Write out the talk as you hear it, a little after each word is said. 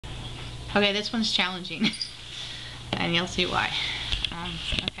Okay, this one's challenging. And you'll see why.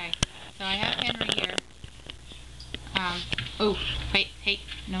 Okay, so I have Henry here. Oh, wait, hey,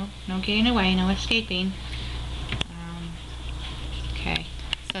 no getting away, no escaping. Okay,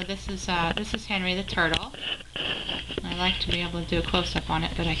 so this is Henry the turtle. I like to be able to do a close-up on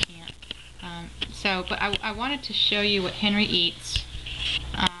it, but I can't. But I wanted to show you what Henry eats.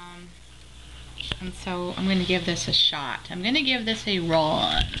 And so I'm going to give this a shot. I'm going to give this a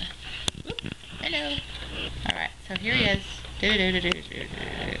run. Oop, hello. Alright, so here he is.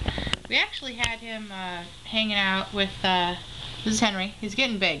 We actually had him hanging out with, this is Henry. He's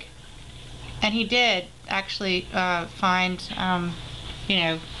getting big. And he did actually find, you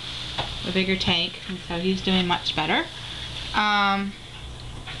know, a bigger tank. And so he's doing much better. And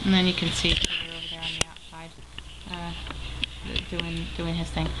then you can see Henry over there on the outside doing his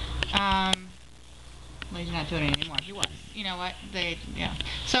thing. Well, he's not doing it anymore. He was. You know what? Yeah.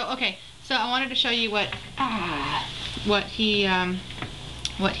 So, okay. So I wanted to show you what he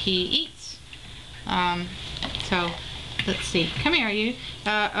eats. So let's see. Come here, you.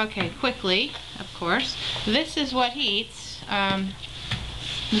 Okay, quickly, of course. This is what he eats.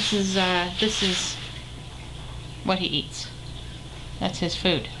 This is what he eats. That's his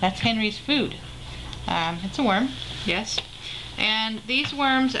food. That's Henry's food. It's a worm, yes. And these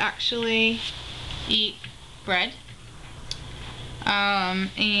worms actually eat bread.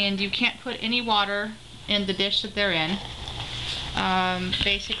 And you can't put any water in the dish that they're in.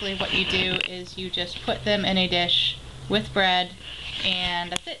 Basically what you do is you just put them in a dish with bread,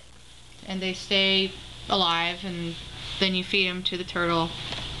 and that's it. And they stay alive, and then you feed them to the turtle,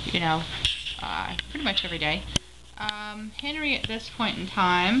 you know, pretty much every day. Henry at this point in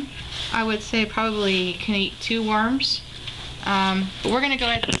time, I would say probably can eat 2 worms. But we're going to go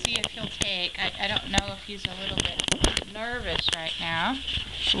ahead and see if he'll take, I don't know if he's a little bit nervous right now.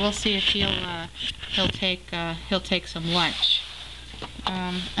 So we'll see if he'll take some lunch.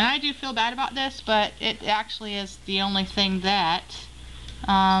 And I do feel bad about this, but it actually is the only thing that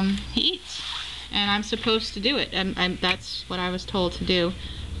he eats. And I'm supposed to do it. That's what I was told to do.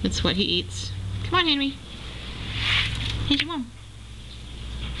 That's what he eats. Come on, Henry. Here's your mom.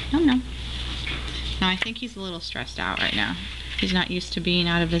 No. Now, I think he's a little stressed out right now. He's not used to being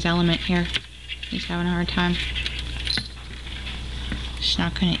out of his element here. He's having a hard time. He's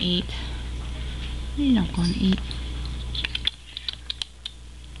not going to eat. He's not going to eat.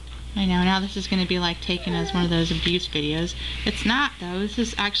 I know, now this is going to be like taken as one of those abuse videos. It's not, though. This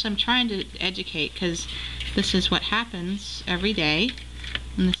is actually, I'm trying to educate, because this is what happens every day.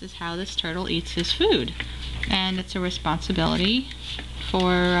 And this is how this turtle eats his food. And it's a responsibility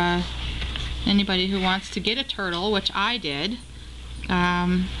for anybody who wants to get a turtle, which I did.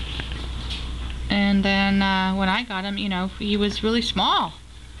 And then when I got him, you know, he was really small.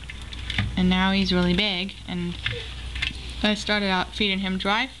 And now he's really big. And I started out feeding him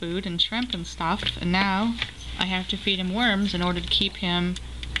dry food and shrimp and stuff. And now I have to feed him worms in order to keep him,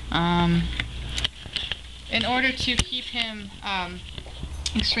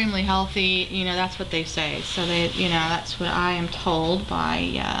 extremely healthy. You know, that's what they say. So you know, that's what I am told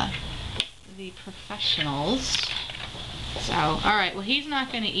by the professionals. So, alright, well, he's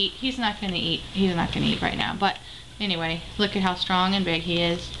not going to eat. He's not going to eat right now. But anyway, look at how strong and big he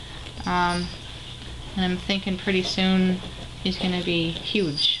is. And I'm thinking pretty soon he's going to be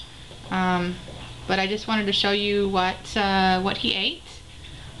huge. But I just wanted to show you what he ate,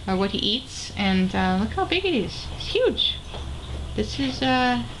 or what he eats, and look how big it is. It's huge. This is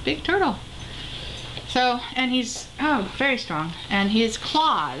a big turtle. So, and he's, very strong. And his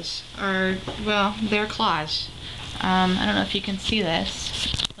claws are, well, they're claws. I don't know if you can see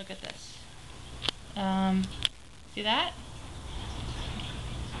this. Look at this. See that?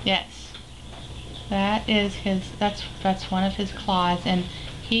 Yes. That is that's one of his claws, and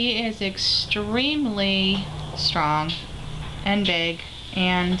he is extremely strong and big,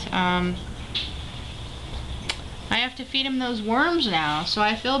 and I have to feed him those worms now, so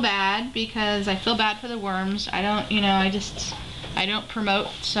I feel bad, because I feel bad for the worms. I don't, you know, I don't promote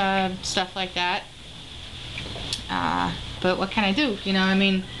stuff like that. But what can I do? You know, I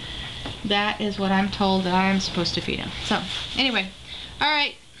mean, that is what I'm told that I'm supposed to feed him. So, anyway,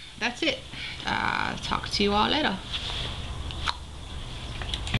 alright, that's it. Talk to you all later.